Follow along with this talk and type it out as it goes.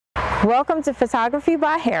Welcome to Photography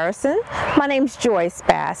by Harrison. My name's Joyce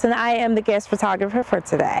Bass and I am the guest photographer for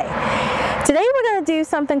today. Today we're going to do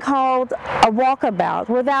something called a walkabout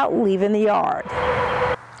without leaving the yard.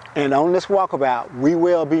 And on this walkabout, we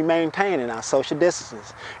will be maintaining our social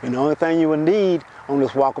distances. And the only thing you will need on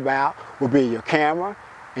this walkabout will be your camera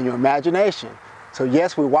and your imagination. So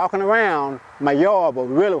yes, we're walking around my yard, but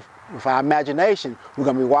really with our imagination, we're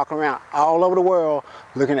going to be walking around all over the world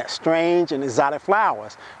looking at strange and exotic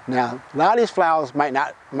flowers. Now, a lot of these flowers might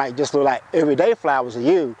just look like everyday flowers to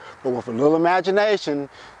you, but with a little imagination,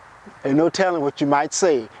 there's no telling what you might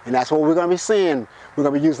see. And that's what we're going to be seeing. We're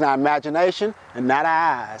going to be using our imagination and not our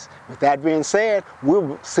eyes. With that being said,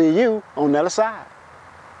 we'll see you on the other side.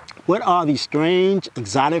 What are these strange,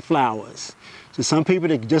 exotic flowers? To some people,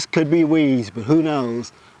 they just could be weeds, but who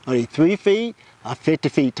knows? Are they 3 feet or 50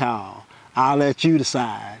 feet tall? I'll let you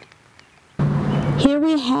decide. Here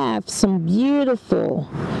we have some beautiful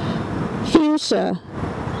fuchsia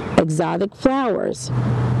exotic flowers.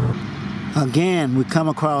 Again, we come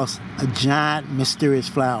across a giant, mysterious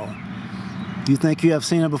flower. Do you think you have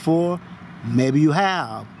seen it before? Maybe you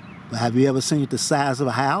have, but have you ever seen it the size of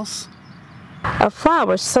a house? A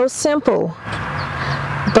flower so simple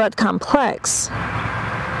but complex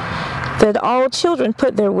that all children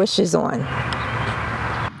put their wishes on.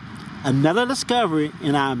 Another discovery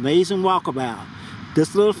in our amazing walkabout.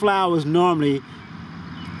 This little flower is normally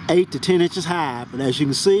 8 to 10 inches high, but as you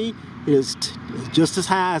can see, it is just as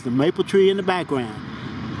high as the maple tree in the background.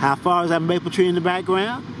 How far is that maple tree in the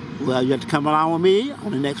background? Well, you have to come along with me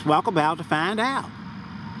on the next walkabout to find out.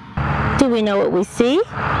 Do we know what we see?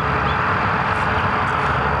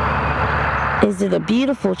 Is it a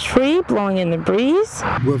beautiful tree blowing in the breeze?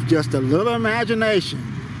 With just a little imagination,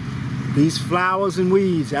 these flowers and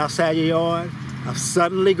weeds outside your yard have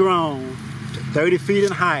suddenly grown to 30 feet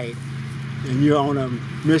in height, and you're on a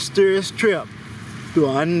mysterious trip through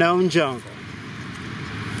an unknown jungle.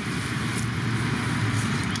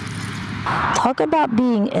 Talk about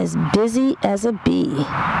being as busy as a bee.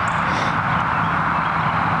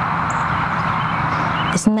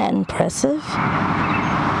 Isn't that impressive?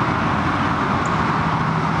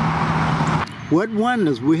 What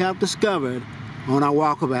wonders we have discovered on our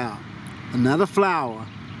walkabout. Another flower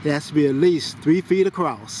that has to be at least 3 feet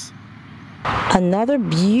across. Another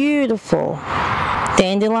beautiful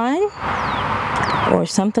dandelion, or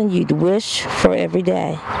something you'd wish for every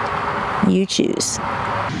day. You choose.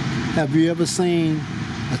 Have you ever seen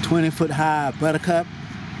a 20-foot high buttercup?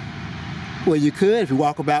 Well, you could if you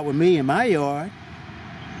walk about with me in my yard.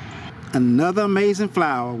 Another amazing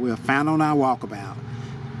flower we have found on our walkabout.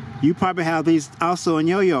 You probably have these also in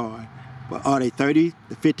your yard, but are they 30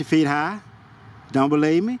 to 50 feet high? Don't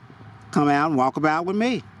believe me? Come out and walk about with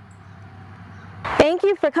me. Thank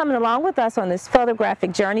you for coming along with us on this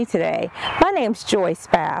photographic journey today. My name's Joyce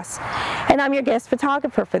Bass, and I'm your guest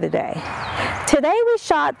photographer for the day. Today we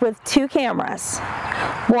shot with 2 cameras.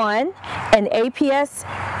 One, an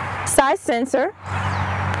APS-C sensor,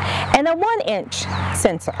 and a 1-inch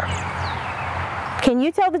sensor. Can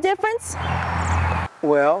you tell the difference?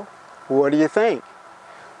 Well, what do you think?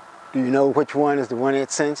 Do you know which one is the 1-inch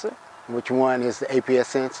sensor? Which one is the APS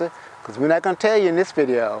sensor? Because we're not going to tell you in this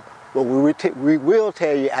video, but we will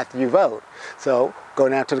tell you after you vote. So go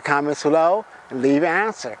down to the comments below and leave your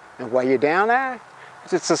answer. And while you're down there, hit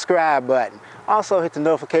the subscribe button. Also hit the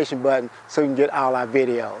notification button so you can get all our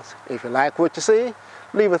videos. If you like what you see,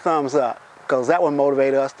 leave a thumbs up, because that will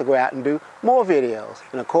motivate us to go out and do more videos.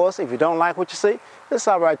 And of course, if you don't like what you see, it's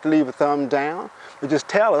all right to leave a thumb down, but just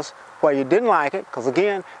tell us why you didn't like it, because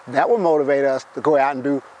again, that will motivate us to go out and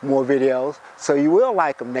do more videos, so you will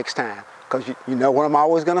like them next time. Because you know what I'm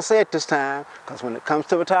always going to say at this time, because when it comes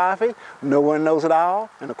to photography, no one knows it all.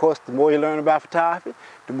 And of course, the more you learn about photography,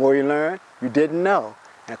 the more you learn you didn't know.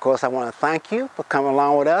 And of course, I want to thank you for coming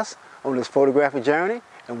along with us on this photographic journey,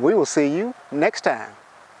 and we will see you next time.